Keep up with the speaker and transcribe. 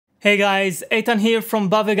Hey guys, Eytan here from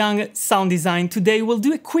Bavegang Sound Design. Today we'll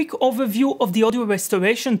do a quick overview of the audio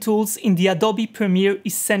restoration tools in the Adobe Premiere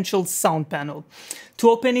Essentials sound panel.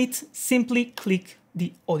 To open it, simply click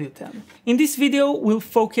the Audio tab. In this video, we'll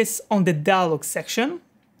focus on the dialog section.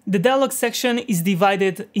 The dialog section is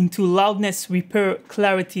divided into Loudness, Repair,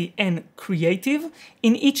 Clarity, and Creative.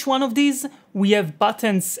 In each one of these, we have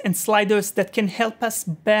buttons and sliders that can help us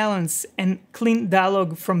balance and clean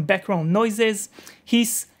dialogue from background noises,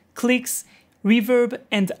 hiss, clicks, reverb,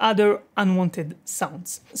 and other unwanted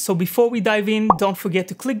sounds. So before we dive in, don't forget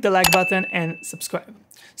to click the like button and subscribe.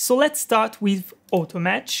 So let's start with Auto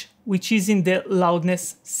Match, which is in the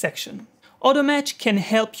Loudness section. Auto Match can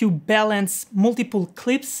help you balance multiple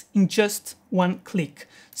clips in just one click.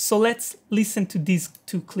 So let's listen to these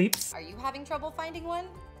two clips. Are you having trouble finding one?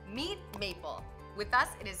 Meet Maple. With us,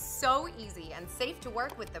 it is so easy and safe to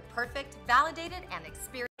work with the perfect, validated, and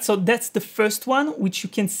experienced. So that's the first one, which you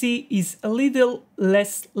can see is a little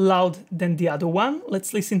less loud than the other one.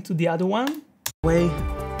 Let's listen to the other one.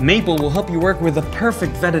 Maple will help you work with the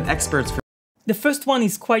perfect vetted experts. The first one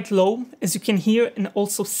is quite low, as you can hear and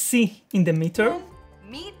also see in the meter.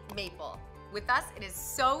 Meet Maple. With us, it is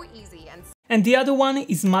so easy and the other one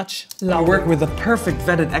is much louder. You work with the perfect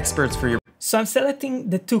vetted experts for your. So I'm selecting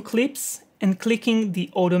the two clips and clicking the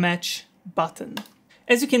Auto Match button.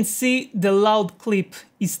 As you can see, the loud clip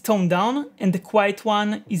is toned down and the quiet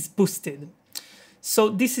one is boosted. So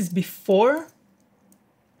this is before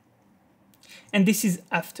and this is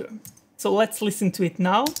after. So let's listen to it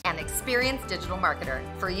now. An experienced digital marketer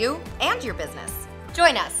for you and your business.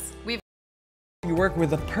 Join us. You work with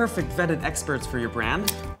the perfect vetted experts for your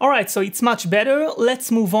brand. All right, so it's much better. Let's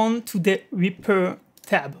move on to the Repair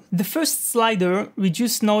tab. The first slider,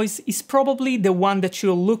 Reduce Noise, is probably the one that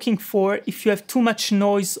you're looking for if you have too much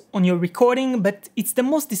noise on your recording, but it's the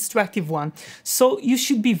most distractive one. So you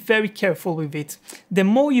should be very careful with it. The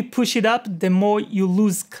more you push it up, the more you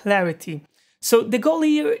lose clarity. So the goal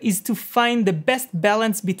here is to find the best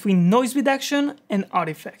balance between noise reduction and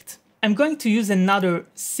artifact. I'm going to use another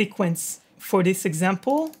sequence for this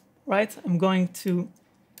example, right?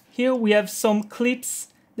 Here we have some clips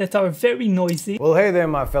that are very noisy. Well, hey there,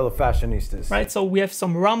 my fellow fashionistas. Right, so we have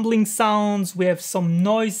some rumbling sounds, we have some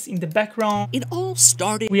noise in the background. It all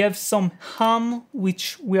started. We have some hum,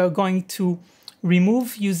 which we are going to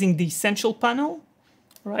remove using the Essential panel.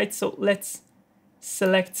 Right, so let's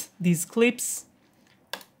select these clips,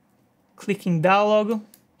 clicking dialog,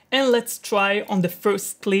 and let's try on the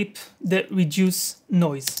first clip the Reduce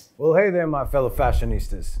Noise. Well, hey there, my fellow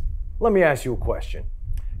fashionistas. Let me ask you a question.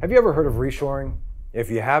 Have you ever heard of reshoring? If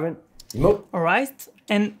you haven't, all right,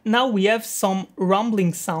 and now we have some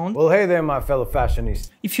rumbling sound. Well, hey there, my fellow fashionistas.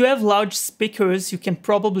 If you have large speakers, you can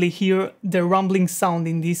probably hear the rumbling sound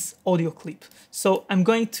in this audio clip. So I'm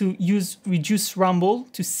going to use Reduce Rumble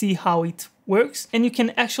to see how it works. And you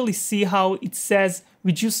can actually see how it says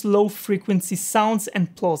reduce low frequency sounds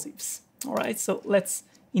and plosives. All right, so let's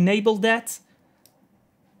enable that.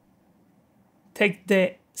 Take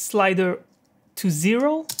the slider to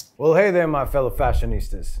 0. Well, hey there, my fellow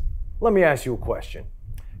fashionistas. Let me ask you a question.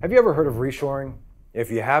 Have you ever heard of reshoring?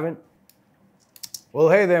 If you haven't, well,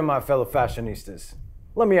 hey there, my fellow fashionistas.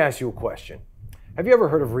 Let me ask you a question. Have you ever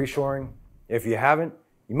heard of reshoring? If you haven't,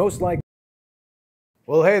 you most likely.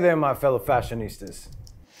 Well, hey there, my fellow fashionistas.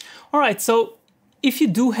 All right, so if you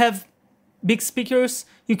do have big speakers,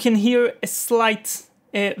 you can hear a slight,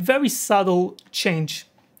 very subtle change.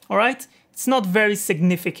 All right? It's not very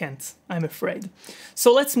significant, I'm afraid.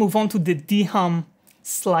 So let's move on to the dehum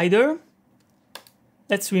slider.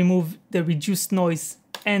 Let's remove the Reduce Noise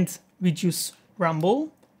and Reduce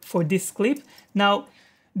Rumble for this clip. Now,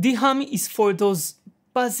 dehum is for those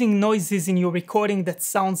buzzing noises in your recording that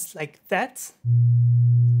sounds like that.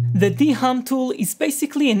 The dehum tool is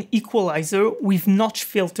basically an equalizer with notch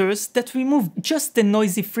filters that remove just the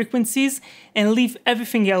noisy frequencies and leave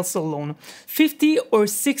everything else alone. 50 or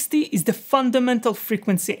 60 is the fundamental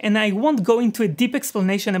frequency, and I won't go into a deep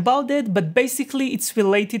explanation about that, but basically it's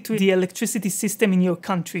related to the electricity system in your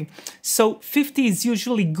country. So 50 is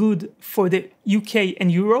usually good for the UK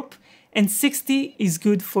and Europe, and 60 is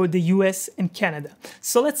good for the US and Canada.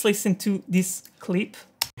 So let's listen to this clip.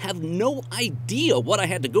 Have no idea what I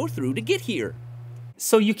had to go through to get here.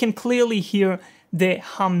 So you can clearly hear the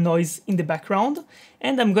hum noise in the background,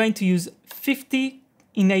 and I'm going to use 50,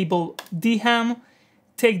 enable dehum,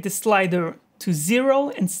 take the slider to 0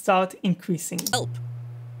 and start increasing. Help.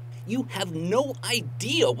 You have no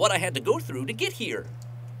idea what I had to go through to get here.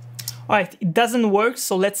 All right, it doesn't work,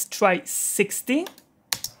 so let's try 60.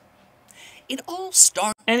 It all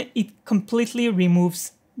started. And it completely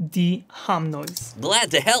removes the hum noise. Glad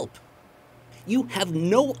to help. You have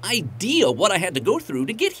no idea what I had to go through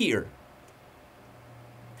to get here.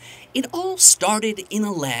 It all started in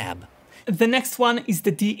a lab. The next one is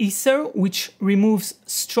the Se-Esser, which removes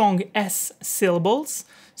strong S syllables.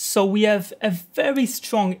 So we have a very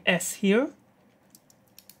strong S here.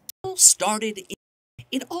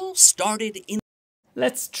 It all started in.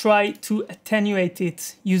 Let's try to attenuate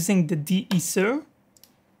it using the Se-Esser.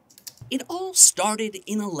 It all started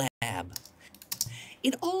in a lab.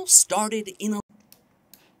 It all started in a.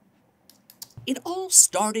 It all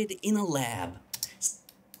started in a lab.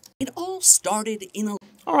 It all started in a.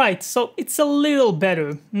 Alright, so it's a little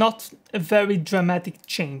better, not a very dramatic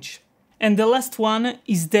change. And the last one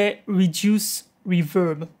is the reduce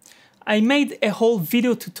reverb. I made a whole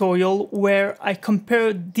video tutorial where I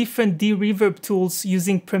compared different de-reverb tools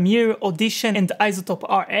using Premiere, Audition and Isotope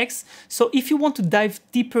RX. So if you want to dive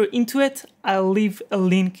deeper into it, I'll leave a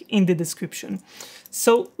link in the description.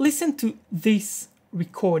 So listen to this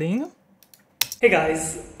recording. Hey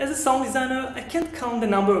guys, as a sound designer, I can't count the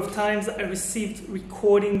number of times I received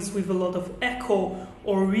recordings with a lot of echo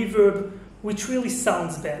or reverb, which really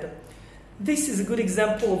sounds bad. This is a good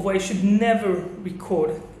example of why you should never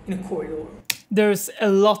record in a corridor. There's a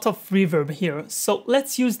lot of reverb here, so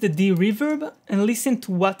let's use the de-reverb and listen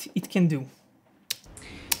to what it can do.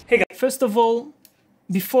 Hey guys, first of all,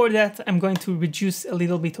 before that, I'm going to reduce a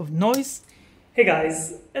little bit of noise. Hey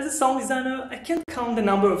guys, as a sound designer, I can't count the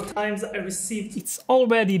number of times I received it's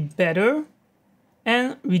already better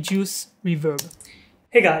and reduce reverb.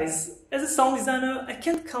 Hey guys, as a sound designer, I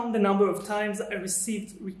can't count the number of times I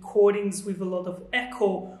received recordings with a lot of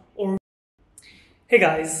echo or. Hey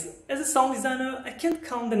guys, as a sound designer, I can't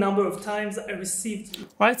count the number of times I received.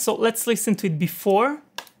 Right, so let's listen to it before.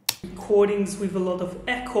 Recordings with a lot of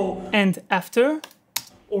echo and after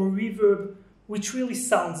or reverb, which really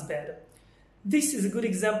sounds bad. This is a good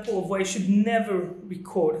example of why you should never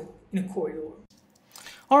record in a corridor.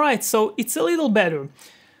 Alright, so it's a little better.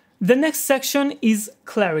 The next section is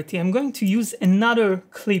clarity. I'm going to use another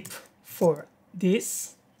clip for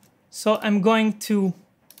this. So I'm going to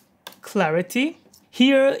clarity.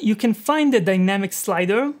 Here you can find the dynamic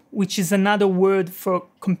slider, which is another word for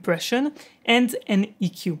compression, and an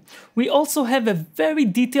EQ. We also have a very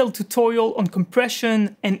detailed tutorial on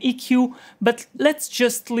compression and EQ, but let's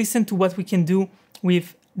just listen to what we can do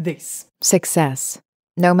with this. Success.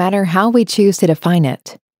 No matter how we choose to define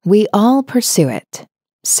it, we all pursue it,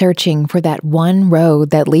 searching for that one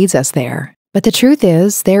road that leads us there. But the truth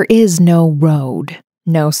is, there is no road,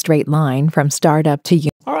 no straight line from startup to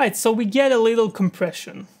Alright, so we get a little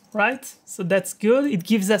compression, right? So that's good. It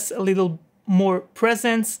gives us a little more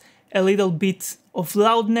presence, a little bit of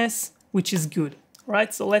loudness, which is good.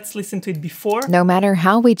 Alright, so let's listen to it before. No matter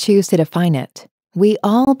how we choose to define it, we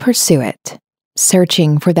all pursue it,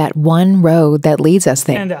 searching for that one road that leads us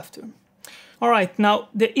there. And after. Alright, now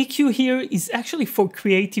the EQ here is actually for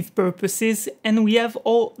creative purposes, and we have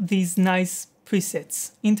all these nice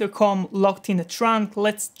presets. Intercom locked in a trunk.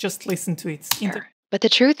 Let's just listen to it. But the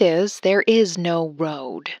truth is, there is no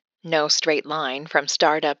road, no straight line from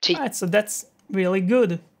startup to Alright, so that's really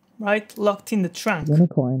good, right? Locked in the trunk.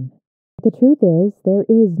 unicorn. The truth is, there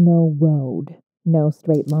is no road, no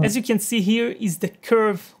straight line. As you can see here is the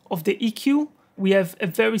curve of the EQ. We have a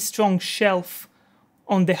very strong shelf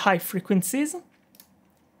on the high frequencies.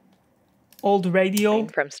 Old radio.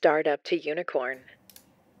 From startup to unicorn.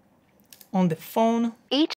 On the phone.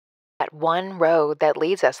 Each that one road that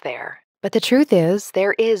leads us there. But the truth is,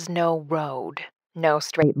 there is no road, no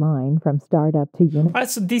straight line from startup to unicorn.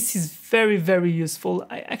 Alright, so this is very, very useful.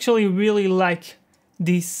 I actually really like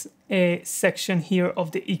this section here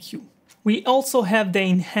of the EQ. We also have the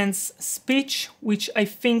enhanced speech, which I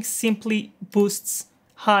think simply boosts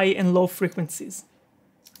high and low frequencies.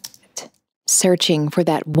 Searching for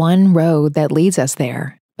that one road that leads us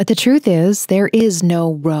there. But the truth is, there is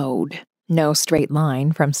no road, no straight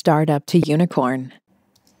line from startup to unicorn.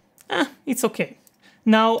 It's okay.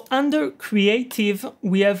 Now, under creative,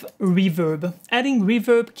 we have reverb. Adding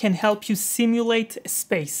reverb can help you simulate a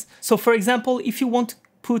space. So for example, if you want to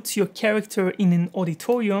put your character in an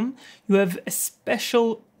auditorium, you have a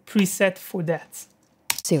special preset for that.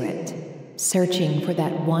 Do it. Searching for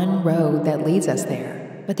that one road that leads us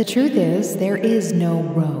there. But the truth is, there is no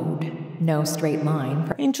road, no straight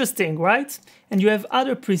line. Interesting, right? And you have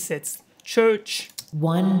other presets. Church.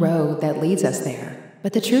 One road that leads us there.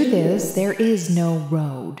 But the truth is, there is no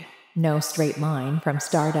road, no straight line from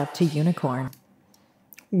startup to unicorn.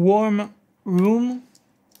 Warm room.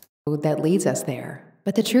 That leads us there.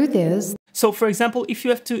 But the truth is... So for example, if you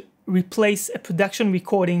have to replace a production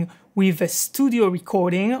recording with a studio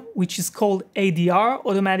recording, which is called ADR,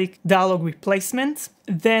 Automatic Dialogue Replacement,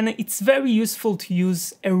 then it's very useful to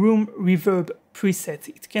use a room reverb preset.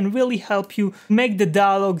 It can really help you make the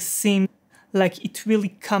dialogue seem like it really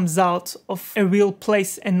comes out of a real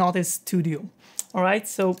place and not a studio. All right,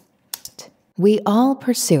 so we all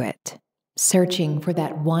pursue it, searching for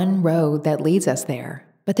that one road that leads us there.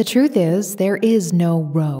 But the truth is, there is no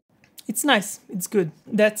road. it's nice, it's good.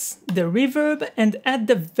 That's the reverb, and at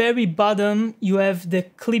the very bottom you have the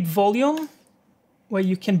clip volume, where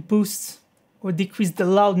you can boost or decrease the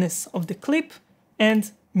loudness of the clip,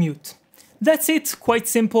 and mute. That's it, quite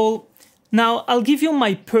simple. Now I'll give you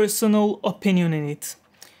my personal opinion in it.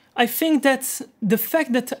 I think that the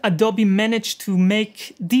fact that Adobe managed to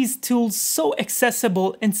make these tools so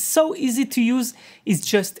accessible and so easy to use is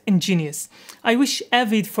just ingenious. I wish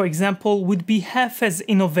Avid, for example, would be half as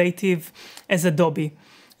innovative as Adobe.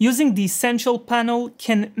 Using the Essential panel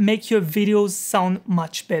can make your videos sound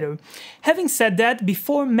much better. Having said that,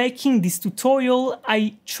 before making this tutorial,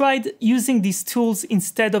 I tried using these tools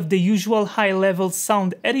instead of the usual high-level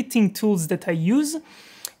sound editing tools that I use.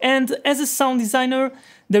 And as a sound designer,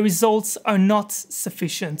 the results are not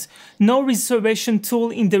sufficient. No restoration tool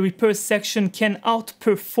in the repair section can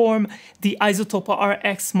outperform the Isotope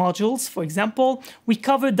RX modules, for example. We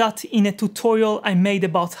covered that in a tutorial I made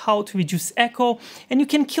about how to reduce echo, and you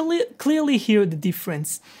can clearly hear the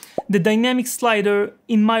difference. The dynamic slider,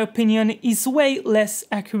 in my opinion, is way less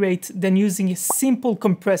accurate than using a simple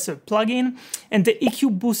compressor plugin, and the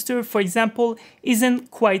EQ booster, for example, isn't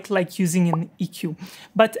quite like using an EQ.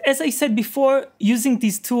 But as I said before, using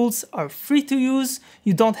these tools are free to use,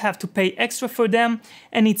 you don't have to pay extra for them,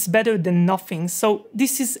 and it's better than nothing. So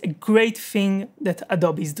this is a great thing that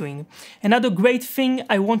Adobe is doing. Another great thing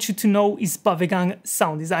I want you to know is Bavegang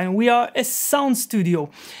Sound Design. We are a sound studio,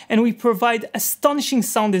 and we provide astonishing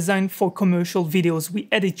sound design for commercial videos. We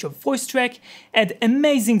edit your voice track, add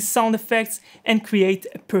amazing sound effects, and create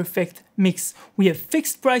a perfect mix. We have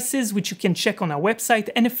fixed prices, which you can check on our website,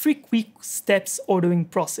 and a free quick steps ordering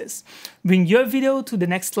process. Bring your video to the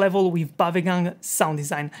next level with Bavegang Sound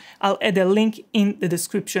Design. I'll add a link in the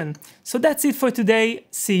description. So that's it for today.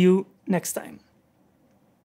 See you next time.